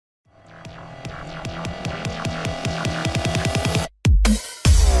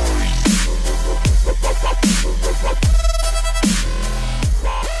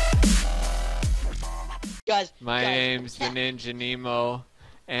My name's the Ninja Nemo,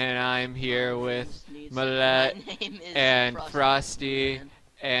 and I'm here with Millette and Frosty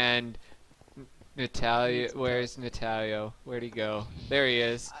and Natalia. Where's Natalio? Where'd he go? There he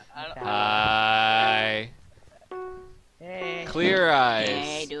is. Hi. Hey. Clear eyes.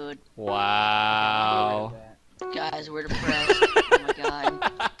 Hey, dude. Wow. Guys, we're depressed. Oh my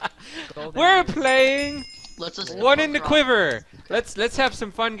god. We're playing Let's one in the Quiver. Let's have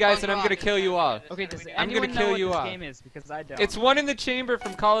some fun, guys, and I'm gonna kill you all. Okay, does I'm gonna anyone kill know you what all. this game is? Because I don't. It's one in the chamber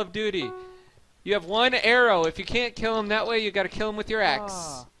from Call of Duty. You have one arrow. If you can't kill him that way, you gotta kill him with your axe.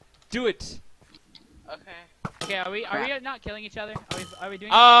 Oh. Do it. Okay. Okay, are we not killing each other? Are we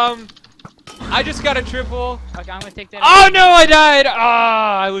doing? I just got a triple. Okay, I'm gonna take that. Oh no, I died.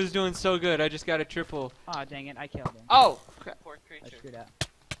 Ah, I was doing so good. I just got a triple. Oh dang it, I killed him. Oh, crap. Poor I creature. screwed up.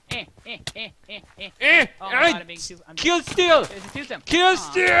 Eh, Oh my God, I'm being too. kill steal. There's a twosome. Kill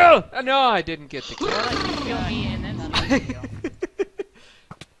steal. No, I didn't get the kill. Well, like you kill me and then steal the kill.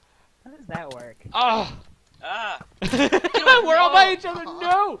 How does that work? Oh. Ah! We're all by each other. No.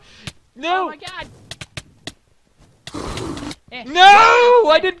 Oh No. my God. No!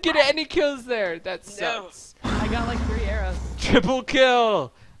 I didn't get any kills there. That sucks. I got like 3 arrows. Triple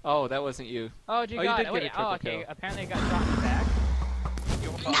kill. Oh, that wasn't you. Oh, dear Oh, you God. did get a Wait, triple okay. kill. Apparently I got shot in the back.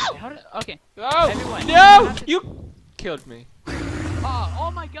 How did, okay. Oh, Everyone, no! You killed me.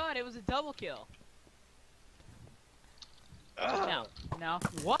 Oh my God, it was a double kill. No.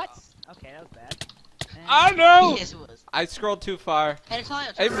 What? Okay, that was bad. Oh no! Yes, it was. I scrolled too far. Hey,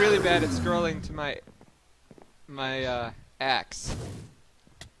 Natalia, I'm really bad at scrolling to my axe.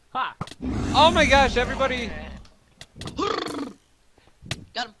 Ha! Oh my gosh! Everybody.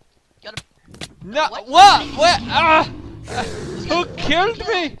 Got him. No. What? What? Ah! Who killed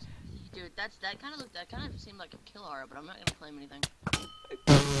me? Dude, that kind of seemed like a kill horror, but I'm not gonna claim anything.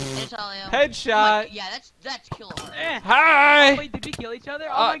 Hey, Natalia. Headshot. Yeah, that's kill horror. Hi. Oh, wait, did we kill each other?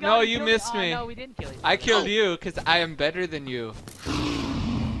 Oh my God, no, we you killed missed Oh, me. no, we didn't kill each other. I killed you because I am better than you.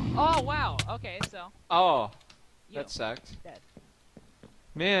 Oh wow. Okay, so. Oh, You. that sucked. Dead.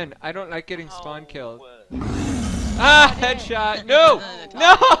 Man, I don't like getting spawn Oh, killed. uh, Ah, dang. headshot. No.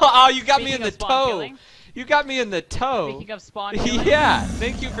 No. Oh, you got me in Speaking the of spawn toe. killing, You got me in the toe. Speaking of spawn killing. Yeah.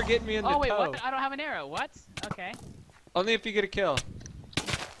 Thank you for getting me in the Oh wait, toe. what? I don't have an arrow. What? Okay. Only if you get a kill.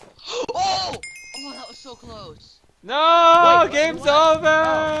 Oh! Oh, that was so close. No, Wait, game's what? over.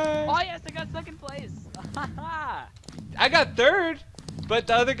 Oh yes, I got second place. I got third, but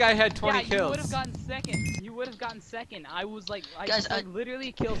the other guy had 20 yeah, kills. you would have gotten second. You would have gotten second. I was like, Guys, I I-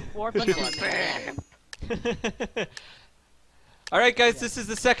 literally killed 4 Let's people. do it. Alright guys, this is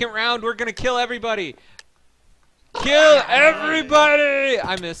the second round. We're gonna kill everybody. Kill everybody!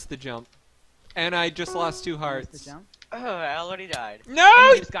 I missed the jump. And I just lost 2 The hearts. jump. oh, I already died. And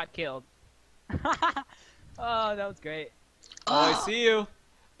No! you just got killed. Oh, that was great. Oh, I see you.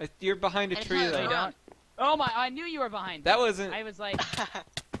 You're behind a Hey, tree Tyler, No, though. you don't. Oh my! I knew you were behind. That me. wasn't... I was like, ha!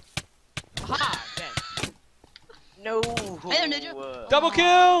 Dead. No. Hey there, Ninja. Double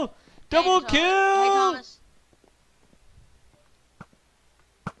kill! Double Hey, kill! Thomas.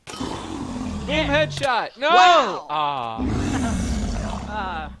 Boom, headshot! No! Wow. Ah.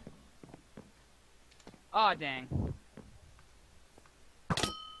 Oh dang.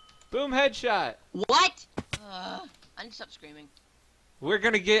 Boom, headshot! What? I need to stop screaming. We're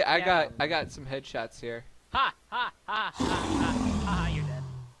gonna get... I Yeah. got some headshots here. Ha! Ha! Ha! Ha! Ha! Ha! You're dead.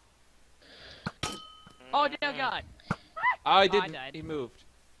 Oh dear God! Oh, I I didn't. died. He moved.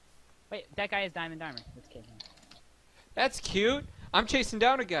 Wait, that guy is diamond armor. Let's kill him. That's cute. I'm chasing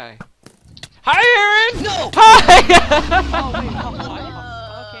down a guy. Hi, Aaron! No! Hi! Oh wait,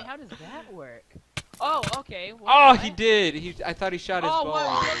 what? Okay, how does that work? Oh, okay. Oh, he did. I thought he shot his Oh, ball.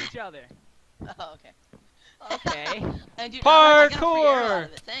 wow, we already. killed each other. Oh, okay. Okay. And dude, I got a free arrow out Parkour!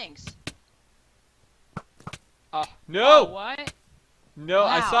 of it. Thanks. Oh, Oh, no! what? No,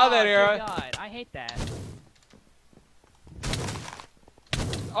 I Wow. saw that Oh, dear arrow. God, I hate that.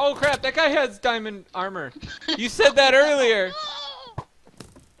 Oh, crap. That guy has diamond armor. You said that earlier.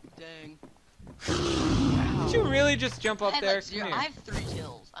 Dang. Did you really just jump up I had there? like Come 0. here. I have 3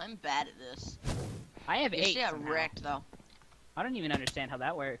 kills. I'm bad at this. I have 8. Yesterday I somehow. wrecked though. I don't even understand how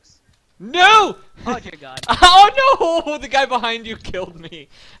that works. No! Oh dear God. Oh, no! The guy behind you killed me.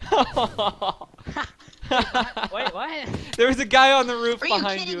 Wait, what? There was a guy on the roof Are you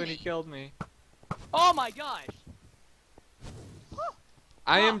behind kidding you and he me? killed me. Oh my gosh.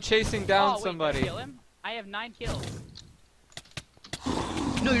 I am chasing down Oh, wait, did I somebody. kill him? I have 9 kills.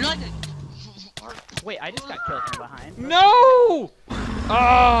 No, you're not gonna. Wait, I just got killed from behind. No!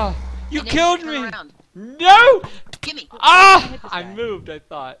 Ah! You And then killed turn me! around. No! Gimme. Ah! hit this I guy. moved, I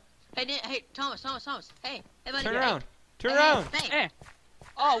thought. Hey, Thomas. Hey, buddy. Turn around. Turn Hey, around. Hey.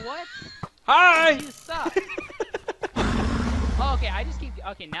 Oh, what? Hi. You suck. Oh, okay, I just keep.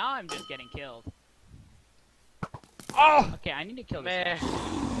 Okay, now I'm just getting killed. Oh. Okay, I need to kill this Meh. guy.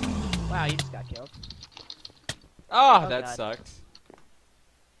 Wow, you just got killed. Oh, Oh, that God. sucked.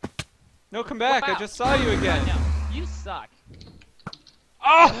 No, come back. I Wow. just saw you again. No, you suck.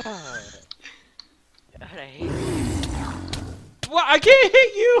 Oh. God, I hate you. What? I can't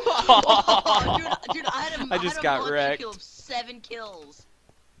hit you. Oh, dude, I had a I just had a got monster wrecked. kill of 7 kills.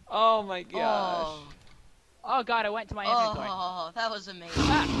 Oh my gosh. Oh, Oh God, I went to my inventory. oh, that was amazing.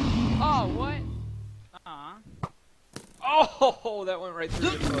 Ah. Oh, what? Aw. Oh, that went right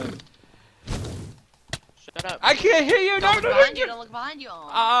through your foot. Shut up. I can't hit you. No, Don't no, look no, behind you. no. Don't look behind you.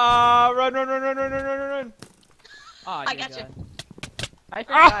 Oh. Run. Oh, I dear gotcha. God. I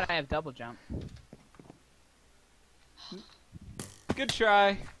forgot I have double jump. Good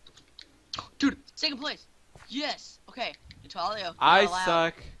try. Dude, second place. Yes. Okay, Natalia. I not allowed.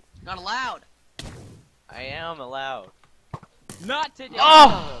 suck. Not allowed. I am allowed. Not today.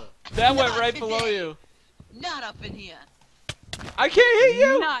 Oh, that went Not right below today. you. Not up in here. I can't hit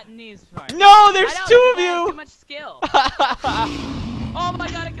you. Not in these parts. No, there's I know, two of because I have you. Too much skill. Oh my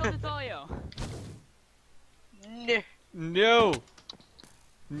God, I killed Natalia. No.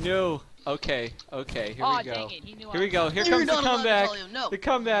 No. Okay. Here Oh, we go. dang it. He knew I Here we was go. coming. Here You're comes the not allowed, comeback. Natalia, no. The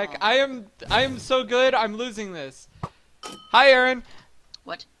comeback. Oh. I am so good. I'm losing this. Hi, Aaron.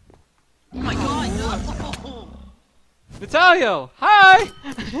 What? Oh my God, no. Natalia. Hi.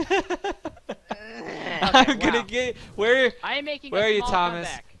 Okay, I'm gonna wow. get where. I am making Where a are you, small Thomas?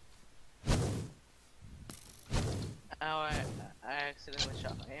 comeback. Oh, I accidentally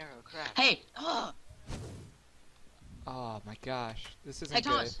shot my arrow. Crap. Hey. Oh. Oh my gosh, this isn't Hey,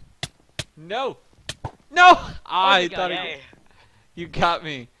 good. Thomas. No. No. I you got thought it. it, you got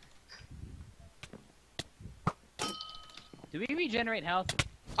me. Do we regenerate health?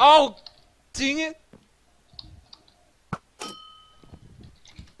 Oh, dang it.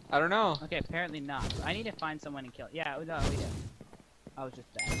 I don't know. Okay, apparently not. I need to find someone and kill. Yeah, no, we did. I was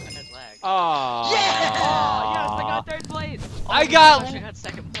just bad. I had lag. Oh. Yeah! Oh, yes, I got third place. I I got. got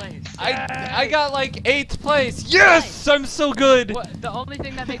second place. I got like 8th place. Yes, I'm so good. What, the only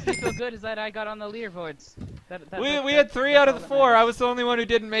thing that makes me feel good is that I got on the leaderboards. We had 3 out of the 4. I was the only one who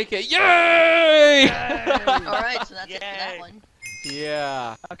didn't make it. Yay! Alright, so that's it for that Yay. one.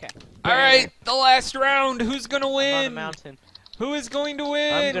 Yeah. Okay. All right, the last round. Who's gonna I'm on the win? mountain. Who is going to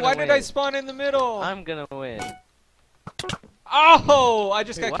win? gonna Why did I win. spawn in the middle? I'm gonna win. Oh, I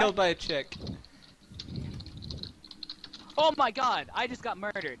just Wait, got what? killed by a chick. Oh my God, I just got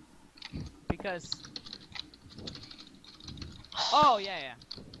murdered. Because. Oh yeah.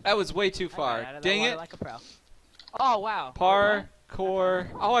 That was way too I got far. out of that Dang water it. Like a pro. Oh wow. Wait, what? Parkour.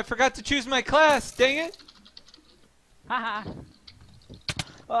 Oh, I forgot to choose my class. Dang it. Haha.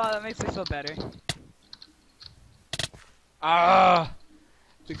 Oh, that makes me feel better. Ah.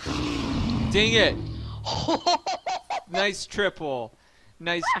 Dang it. Nice triple.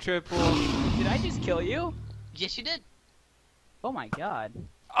 Nice triple. Did I just kill you? Yes, you did. Oh my God.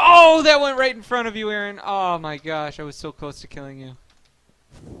 Oh, that went right in front of you, Aaron. Oh my gosh, I was so close to killing you.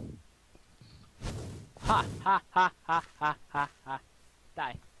 Ha ha ha ha ha ha ha.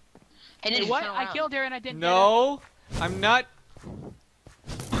 Die. Hey, Wait, Ninja, what? turn I around. killed her and I didn't No, I'm not. get it.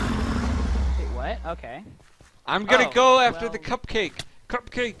 Wait, what? Okay. I'm gonna Oh, go after well. the cupcake.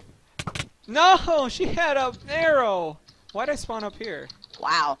 Cupcake. No, she had an arrow. Why'd I spawn up here?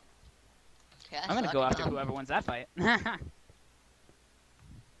 Wow. Okay, I'm gonna suck. go after whoever wins that fight.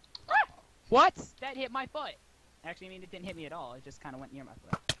 What? That hit my foot. Actually, I mean, it didn't hit me at all. It just kind of went near my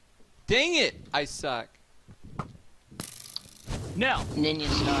foot. Dang it, I suck. No. Ninja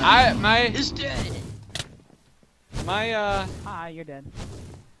star. My Is dead. Ah, you're dead.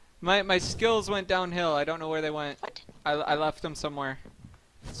 my skills went downhill. I don't know where they went. What? I left them somewhere.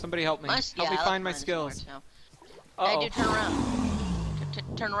 Somebody help me. My, Help me I find my left mine skills. somewhere, Uh too. Hey, oh. dude, turn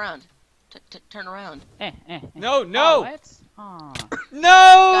around. Turn around. Turn around. No, Oh, no, what? Aw.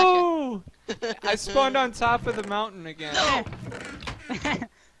 no! I spawned on top of the mountain again. No!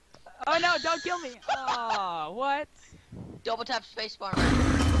 Oh no, don't kill me! Oh, what? Double tap spacebar.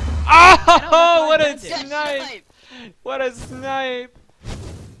 Oh, what a I did. Yes, snipe! What a snipe!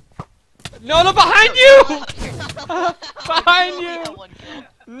 No, no, behind you! Behind you!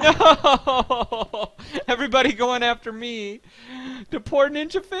 No! Everybody going after me. The poor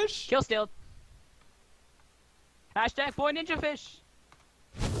ninja fish. Kill stealed. Hashtag poor ninja fish.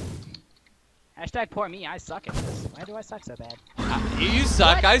 Hashtag poor me. I suck at this. Why do I suck so bad? You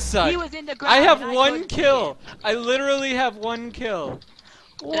suck. What? I suck. He was in the ground. I have and one couldn't see kill. him. I literally have one kill.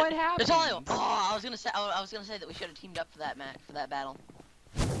 What happened? Natalia! Oh, I was gonna say that we should have teamed up for that battle.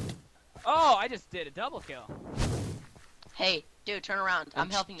 Oh, I just did a double kill. Hey, dude, turn around. I'm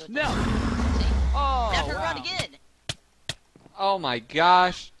helping you with No. this. See? Oh, Now turn wow. around again. Oh my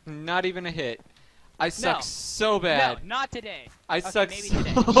gosh. Not even a hit. I suck No. so bad. No, not today. I Okay, suck maybe so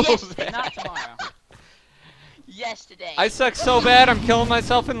today. Yes, bad. Not tomorrow. Yes, today. I suck so bad I'm killing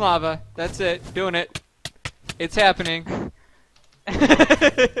myself in lava. That's it. Doing it. It's happening.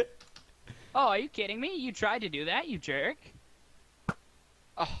 Oh, are you kidding me? You tried to do that, you jerk.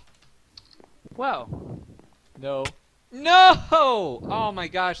 Oh, Whoa. no. No! Oh my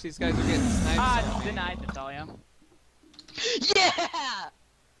gosh, these guys are getting sniped. Ah, denied, Natalia. Yeah!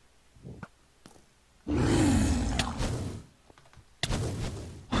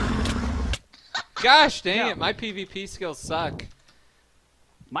 Gosh dang No. it, my PvP skills suck.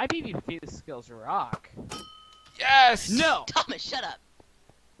 My PvP skills rock. Yes! No! Thomas, shut up.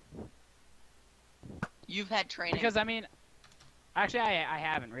 You've had training. Because, I mean... Actually, I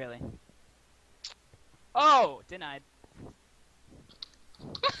haven't, really. Oh! Denied.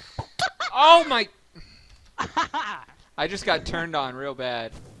 Oh my... I just got turned on real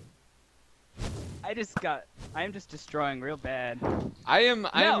bad. I am just destroying real bad. I am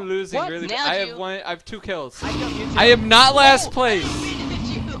losing What? really Nailed bad. you. I have 2 kills. I killed you too. I am not last Oh, place.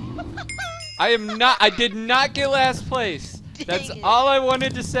 I didn't hit you. I did not get last place. That's Dang it. all I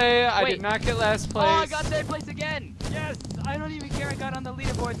wanted to say. I Wait. did not get last Oh, place. I got 3rd place again! Yes! I don't even care I got on the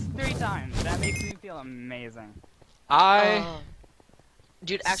leaderboards 3 times. That makes me feel amazing.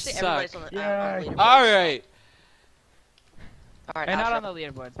 Dude, actually, suck. everybody's on the leaderboard. Alright. Alright, And not outro. on the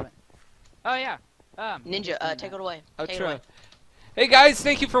leaderboards, but... Oh, yeah. Ninja, take it away. Take it Outro. away. Hey guys,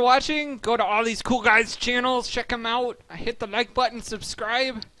 thank you for watching. Go to all these cool guys' channels. Check them out. Hit the like button,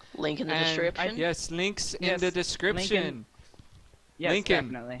 subscribe. Link in the And- description. Yes, links in Yes, the description. Yes, Lincoln.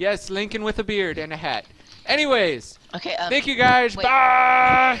 definitely. Yes, Lincoln with a beard and a hat. Anyways, Okay, thank you guys. wait.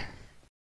 Bye.